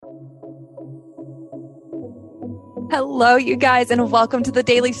Hello, you guys, and welcome to the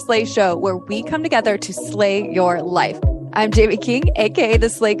Daily Slay Show, where we come together to slay your life. I'm Jamie King, aka the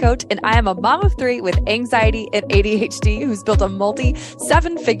Slay Coach, and I am a mom of three with anxiety and ADHD who's built a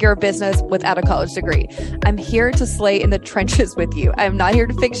multi-7-figure business without a college degree. I'm here to slay in the trenches with you. I'm not here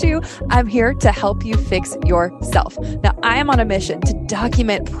to fix you. I'm here to help you fix yourself. Now, I am on a mission to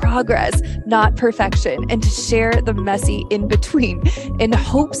document progress, not perfection, and to share the messy in between in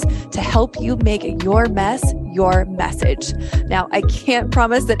hopes to help you make your mess your message. Now, I can't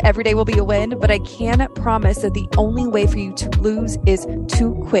promise that every day will be a win, but I can promise that the only way for you to lose is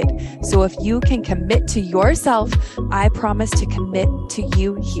to quit. So if you can commit to yourself, I promise to commit to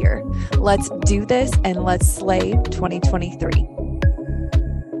you here. Let's do this and let's slay 2023.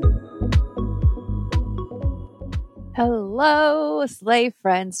 Hello, Slay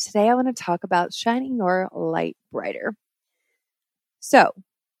friends. Today I want to talk about shining your light brighter. So,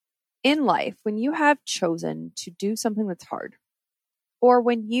 in life, when you have chosen to do something that's hard, or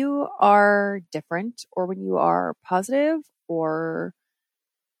when you are different, or when you are positive, or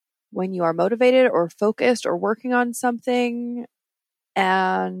when you are motivated or focused or working on something,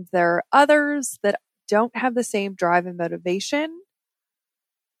 and there are others that don't have the same drive and motivation,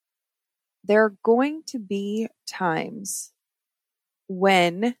 there are going to be times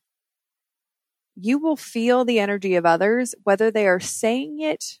when you will feel the energy of others, whether they are saying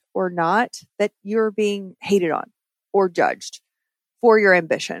it or not, that you're being hated on or judged for your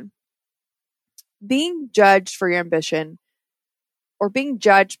ambition. Being judged for your ambition, or being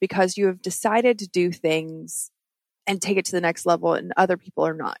judged because you have decided to do things and take it to the next level and other people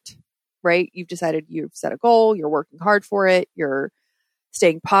are not, right? You've decided, you've set a goal, you're working hard for it, you're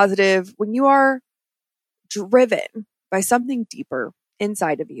staying positive. When you are driven by something deeper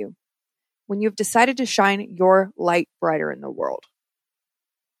inside of you, when you've decided to shine your light brighter in the world,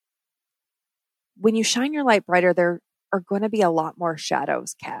 when you shine your light brighter, there are going to be a lot more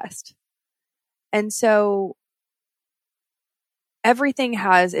shadows cast. And so everything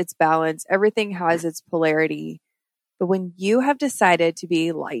has its balance, everything has its polarity. But when you have decided to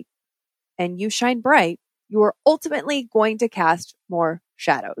be light and you shine bright, you are ultimately going to cast more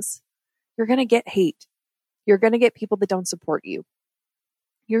shadows. You're going to get hate. You're going to get people that don't support you.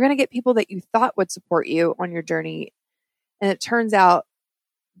 You're going to get people that you thought would support you on your journey, and it turns out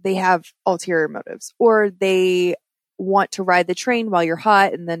they have ulterior motives, or they want to ride the train while you're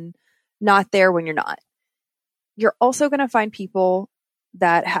hot and then not there when you're not. You're also going to find people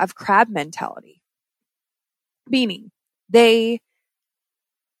that have crab mentality, meaning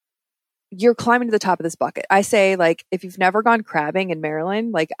you're climbing to the top of this bucket. I say, like, if you've never gone crabbing in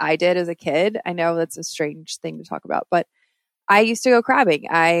Maryland, like I did as a kid, I know that's a strange thing to talk about, but I used to go crabbing.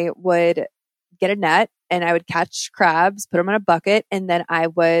 I would get a net and I would catch crabs, put them in a bucket, and then I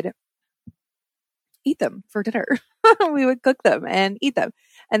would eat them for dinner. We would cook them and eat them.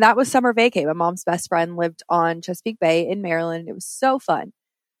 And that was summer vacay. My mom's best friend lived on Chesapeake Bay in Maryland. It was so fun.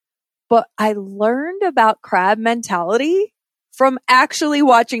 But I learned about crab mentality from actually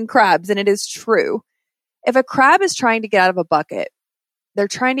watching crabs, and it is true. If a crab is trying to get out of a bucket, they're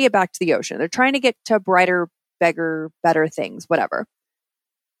trying to get back to the ocean. They're trying to get to brighter, bigger, better things, whatever.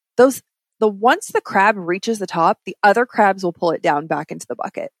 Once the crab reaches the top, the other crabs will pull it down back into the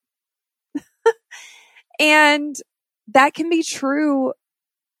bucket. And that can be true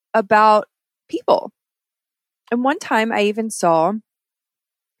about people. And one time I even saw,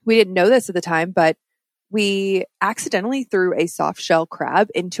 we didn't know this at the time, but we accidentally threw a soft shell crab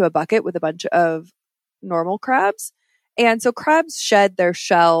into a bucket with a bunch of normal crabs. And so crabs shed their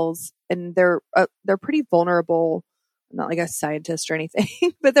shells, and they're pretty vulnerable. I'm not like a scientist or anything,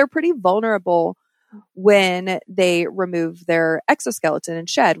 but they're pretty vulnerable when they remove their exoskeleton and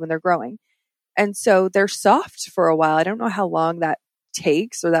shed when they're growing. And so they're soft for a while. I don't know how long that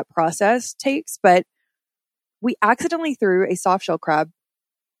takes, or that process takes, but we accidentally threw a soft shell crab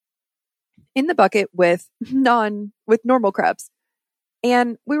in the bucket with normal crabs.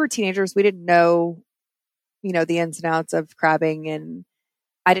 And we were teenagers. We didn't know, the ins and outs of crabbing, and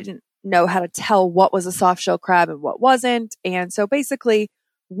I didn't know how to tell what was a soft shell crab and what wasn't. And so basically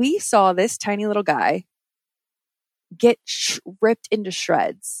we saw this tiny little guy get ripped into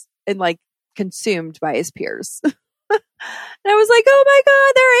shreds and like consumed by his peers. And I was like, oh my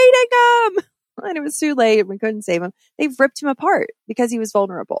God, they're eating him. And it was too late. We couldn't save him. They've ripped him apart because he was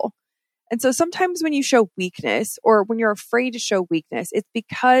vulnerable. And so sometimes when you show weakness, or when you're afraid to show weakness, it's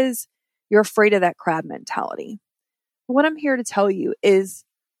because you're afraid of that crab mentality. What I'm here to tell you is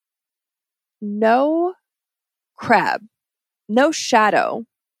no crab, no shadow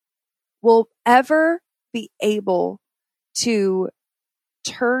will ever be able to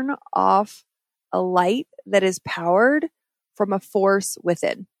turn off a light that is powered from a force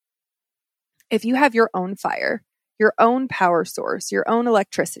within. If you have your own fire, your own power source, your own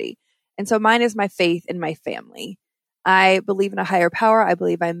electricity, and so mine is my faith in my family. I believe in a higher power. I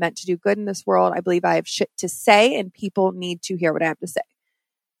believe I'm meant to do good in this world. I believe I have shit to say and people need to hear what I have to say.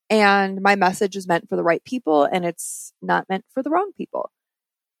 And my message is meant for the right people and it's not meant for the wrong people.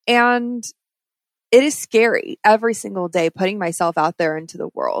 And it is scary every single day putting myself out there into the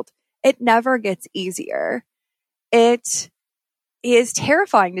world. It never gets easier. It is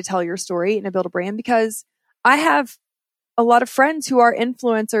terrifying to tell your story and to build a brand because I have a lot of friends who are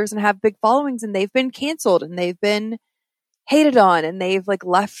influencers and have big followings and they've been canceled and they've been hated on and they've like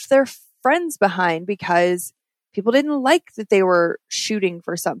left their friends behind because people didn't like that they were shooting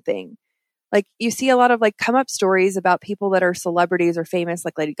for something. Like you see a lot of like come up stories about people that are celebrities or famous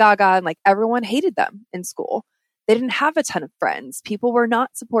like Lady Gaga and like everyone hated them in school. They didn't have a ton of friends. People were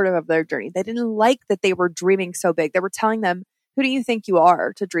not supportive of their journey. They didn't like that they were dreaming so big. They were telling them, who do you think you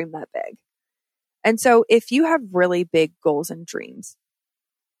are to dream that big? And so if you have really big goals and dreams,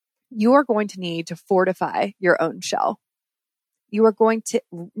 you are going to need to fortify your own shell. You are going to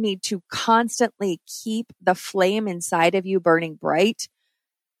need to constantly keep the flame inside of you burning bright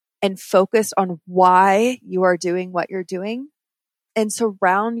and focus on why you are doing what you're doing and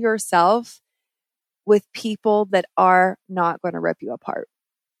surround yourself with people that are not going to rip you apart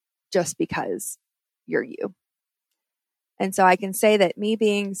just because you're you. And so I can say that me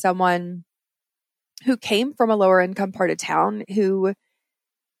being someone who came from a lower income part of town, who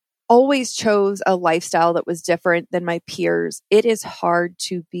always chose a lifestyle that was different than my peers, it is hard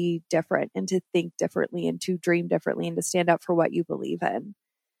to be different and to think differently and to dream differently and to stand up for what you believe in.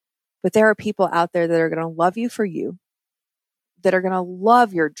 But there are people out there that are going to love you for you, that are going to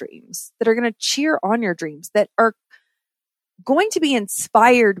love your dreams, that are going to cheer on your dreams, that are going to be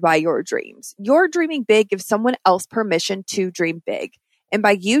inspired by your dreams. Your dreaming big gives someone else permission to dream big. And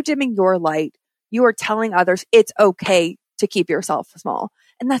by you dimming your light, you are telling others it's okay to keep yourself small.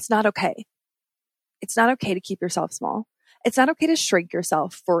 And that's not okay. It's not okay to keep yourself small. It's not okay to shrink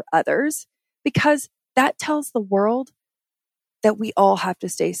yourself for others because that tells the world that we all have to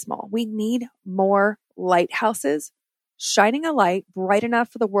stay small. We need more lighthouses shining a light bright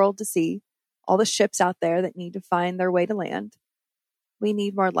enough for the world to see all the ships out there that need to find their way to land. We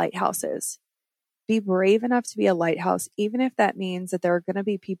need more lighthouses. Be brave enough to be a lighthouse, even if that means that there are going to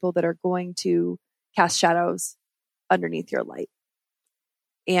be people that are going to cast shadows underneath your light.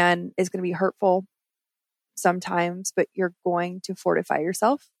 And it's going to be hurtful sometimes, but you're going to fortify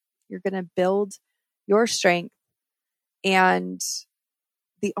yourself. You're going to build your strength. And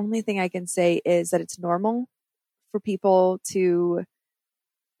the only thing I can say is that it's normal for people to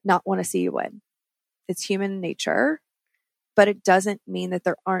not want to see you win. It's human nature, but it doesn't mean that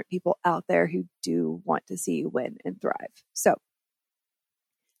there aren't people out there who do want to see you win and thrive. So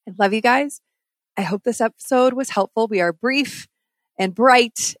I love you guys. I hope this episode was helpful. We are brief and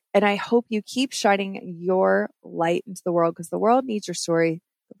bright, and I hope you keep shining your light into the world because the world needs your story.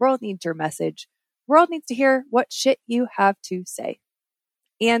 The world needs your message. The world needs to hear what shit you have to say.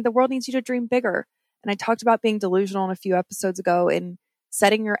 And the world needs you to dream bigger. And I talked about being delusional in a few episodes ago and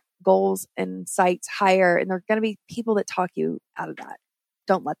setting your goals and sights higher. And there are going to be people that talk you out of that.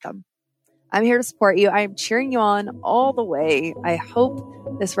 Don't let them. I'm here to support you. I am cheering you on all the way. I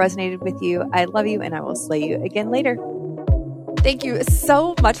hope this resonated with you. I love you, and I will slay you again later. Thank you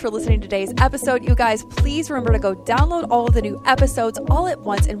so much for listening to today's episode. You guys, please remember to go download all of the new episodes all at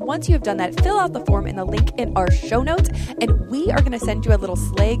once. And once you have done that, fill out the form in the link in our show notes. And we are going to send you a little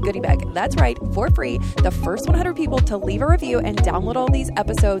slay goodie bag. That's right, for free. The first 100 people to leave a review and download all these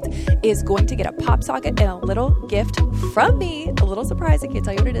episodes is going to get a pop socket and a little gift from me. A little surprise. I can't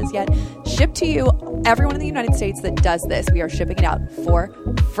tell you what it is yet. Shipped to you. Everyone in the United States that does this, we are shipping it out for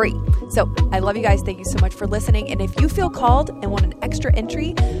free. So I love you guys. Thank you so much for listening. And if you feel called and want an extra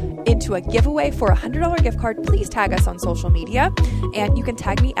entry into a giveaway for a $100 gift card, please tag us on social media. And you can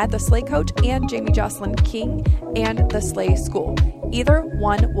tag me at The Slay Coach and Jamie Jocelyn King and The Slay School. Either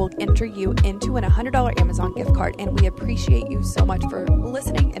one will enter you into an $100 Amazon gift card. And we appreciate you so much for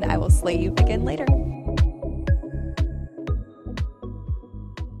listening, and I will slay you again later.